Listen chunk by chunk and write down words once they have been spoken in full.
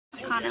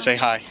Comic-Con. Say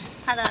hi.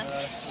 Hello.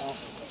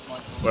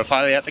 We're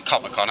finally at the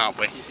Comic-Con, aren't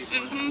we?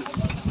 Mm-hmm.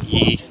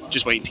 Yeah.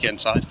 Just waiting to get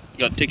inside. You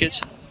got tickets?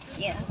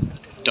 Yeah.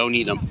 Don't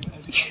eat them.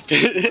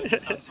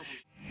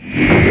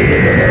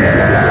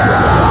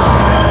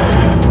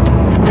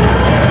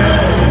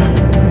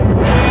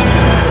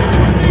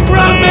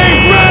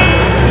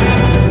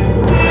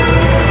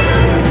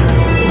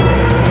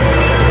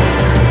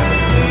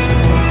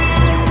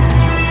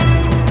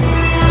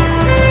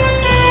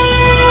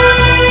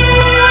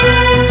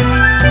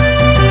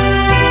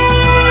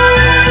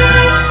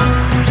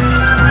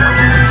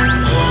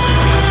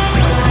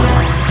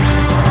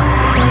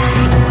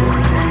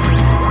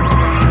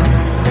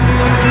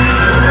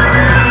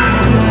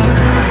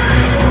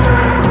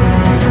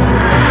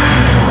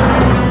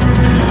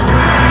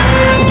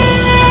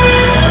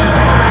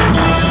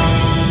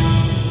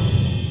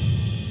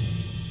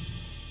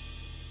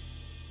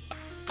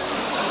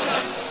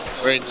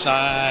 We're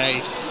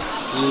inside.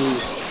 Ooh.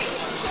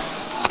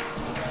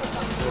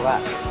 Look at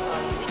that.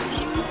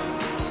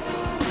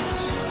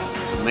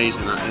 It's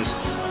amazing, that is.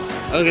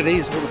 Look at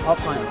these, all the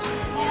pop lines.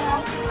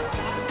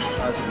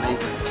 That's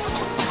amazing.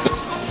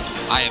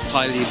 I am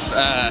finally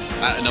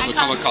at another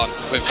Comic-Con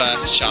with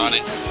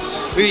Shani.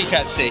 We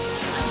can't see.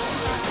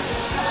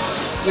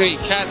 We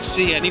can't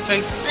see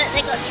anything. Look,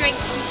 they got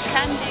drinks and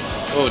candy.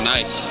 Oh,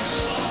 nice.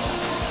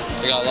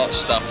 They got a lot of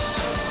stuff.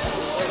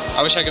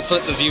 I wish I could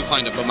flip the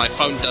viewfinder, but my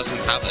phone doesn't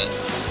have it.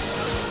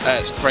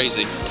 It's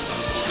crazy.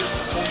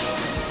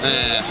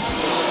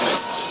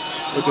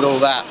 Look at all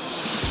that.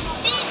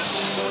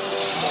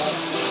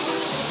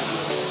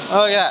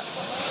 Oh yeah.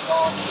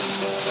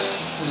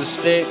 There's a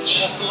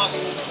Stitch.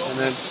 And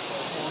then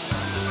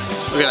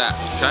look at that.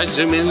 Can I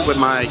zoom in with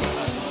my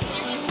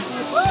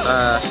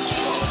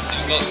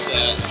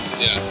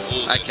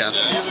I can.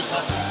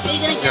 Are you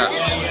gonna get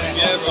it?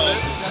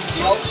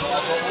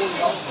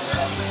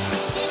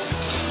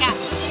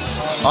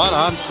 Hold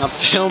on, I'm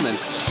filming.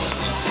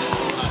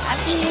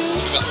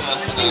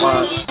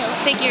 What?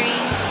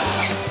 Figurines.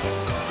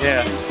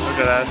 Yeah, look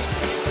at that.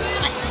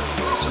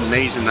 It's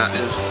amazing, that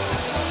is.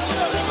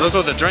 Look at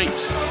all the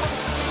drinks.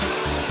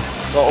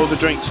 Got all the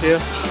drinks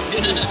here.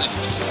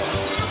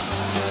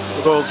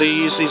 Look at all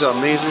these are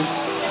amazing.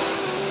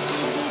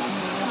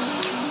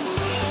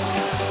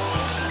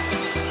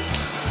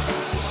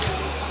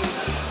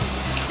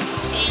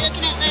 Are you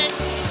looking at the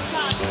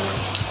card?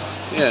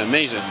 Yeah,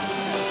 amazing.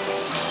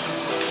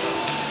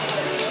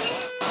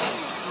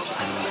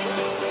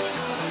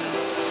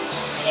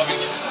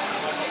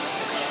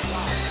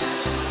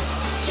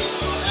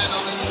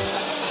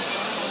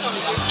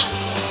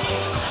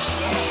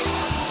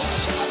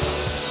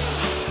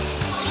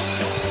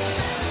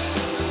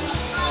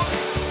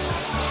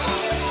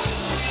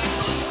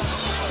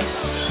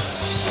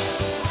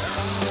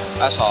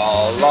 That's a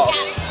lot of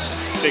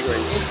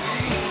figurines.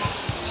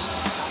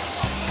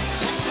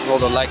 All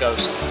the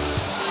Legos.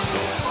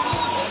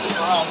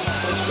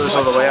 It goes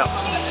all the way up.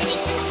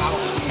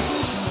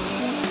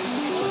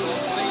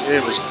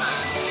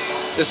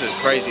 This is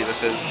crazy,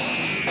 this is.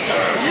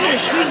 Yeah,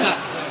 seen that.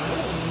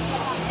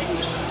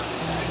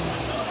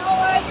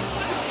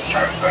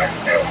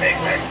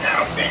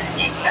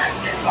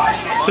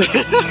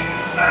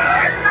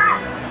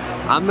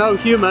 I'm no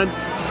human.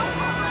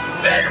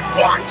 Then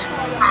what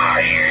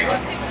are you?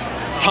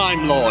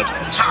 Time Lord.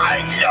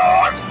 Time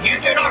Lord? You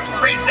do not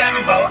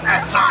resemble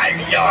a Time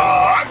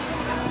Lord.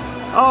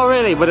 Oh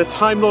really? Would a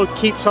Time Lord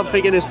keep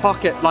something in his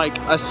pocket like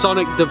a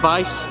sonic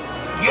device?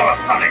 Your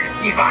sonic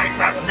device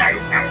has no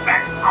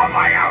effect on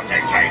my outer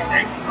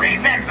casing.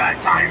 Remember,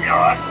 Time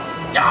Lord,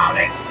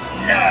 Daleks,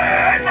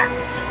 learn.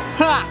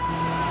 Ha!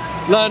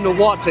 Learn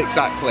what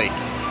exactly?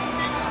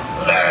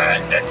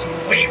 Learn that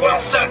we will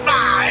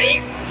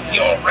survive.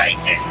 Your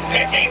race is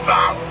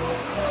pitiful.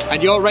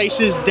 And your race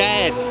is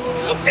dead.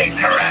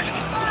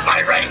 Incorrect.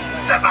 My race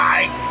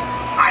survives.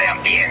 I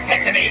am the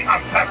epitome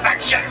of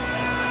perfection.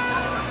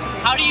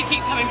 How do you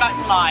keep coming back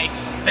to life?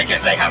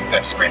 Because they have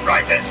good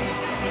scriptwriters.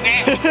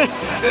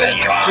 There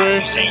you are.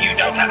 True. You see, you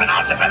don't have an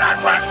answer for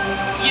that one.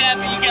 Yeah,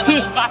 but you get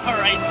like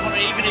evaporate before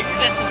it even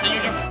exists, and you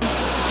just...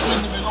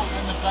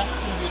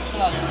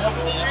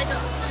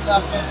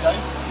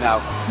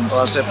 No.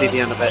 Well, that's be the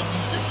end of it.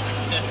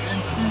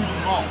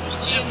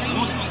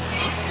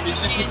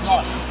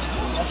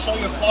 I'll show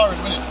you a flyer in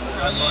a minute.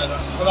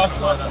 But I've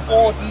got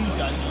 4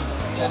 DJs.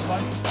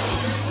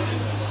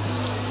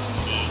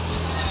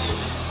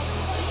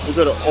 We've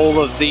got all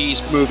of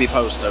these movie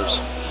posters.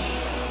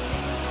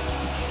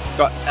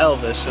 Got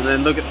Elvis, and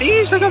then look at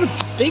these, they got the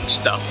big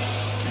stuff.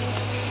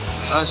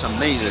 That's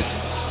amazing.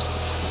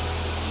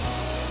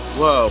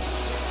 Whoa.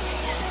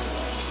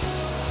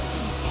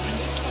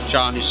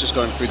 John is just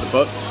going through the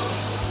book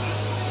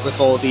with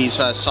all these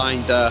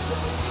signed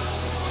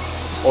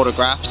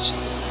autographs.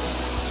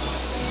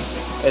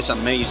 It's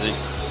amazing.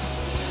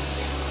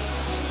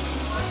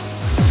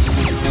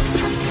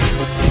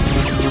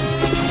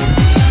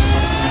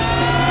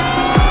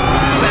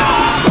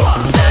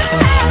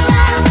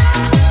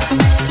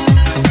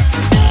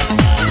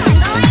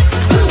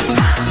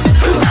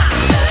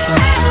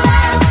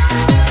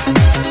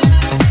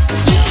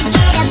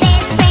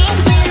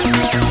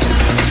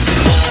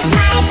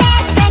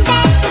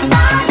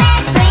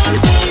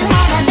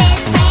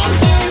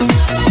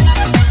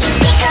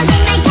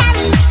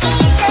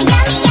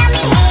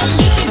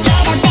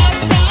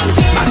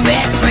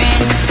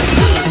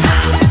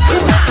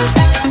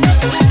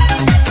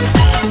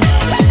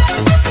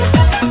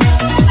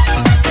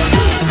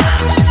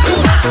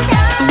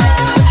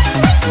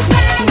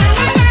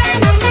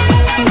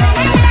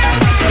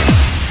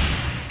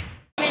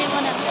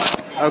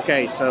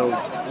 Okay, so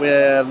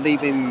we're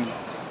leaving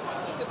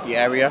the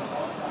area.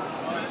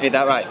 Ain't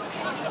that right?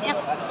 Yep.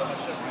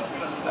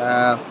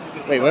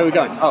 Wait, where are we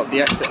going? Oh,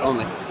 the exit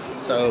only.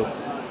 So,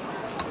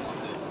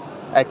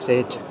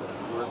 exit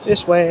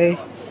this way.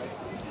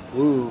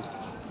 Woo.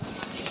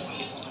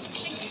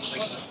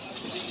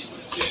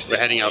 We're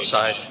heading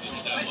outside.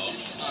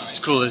 It's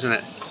cool, isn't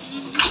it?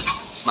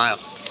 Smile.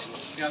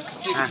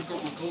 Ah.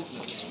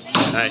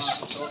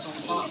 Nice.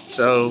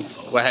 So,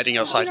 we're heading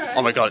outside.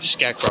 Oh my god, it's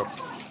Scarecrow.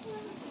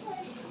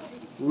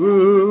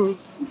 Woo!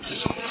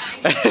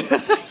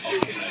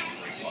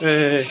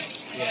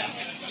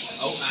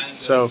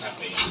 So,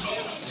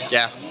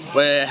 yeah,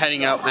 we're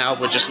heading out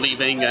now. We're just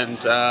leaving, and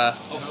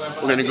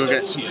we're gonna go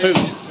get some food.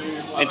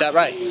 Ain't that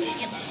right?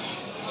 Yep.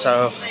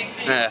 So,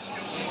 yeah.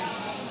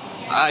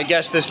 I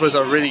guess this was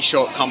a really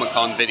short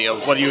Comic-Con video.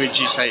 What would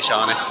you say,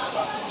 Shani?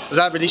 Was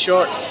that really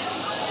short?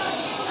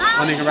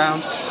 Running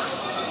around?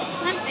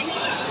 I don't think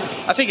so.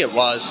 I think it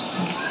was.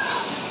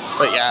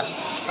 But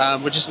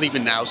yeah, we're just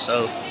leaving now,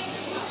 so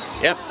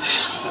yep.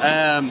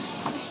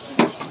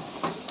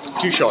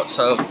 Too short,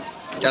 so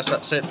guess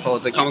that's it for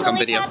the Comic-Con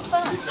video.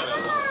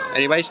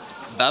 Anyways,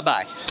 bye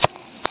bye.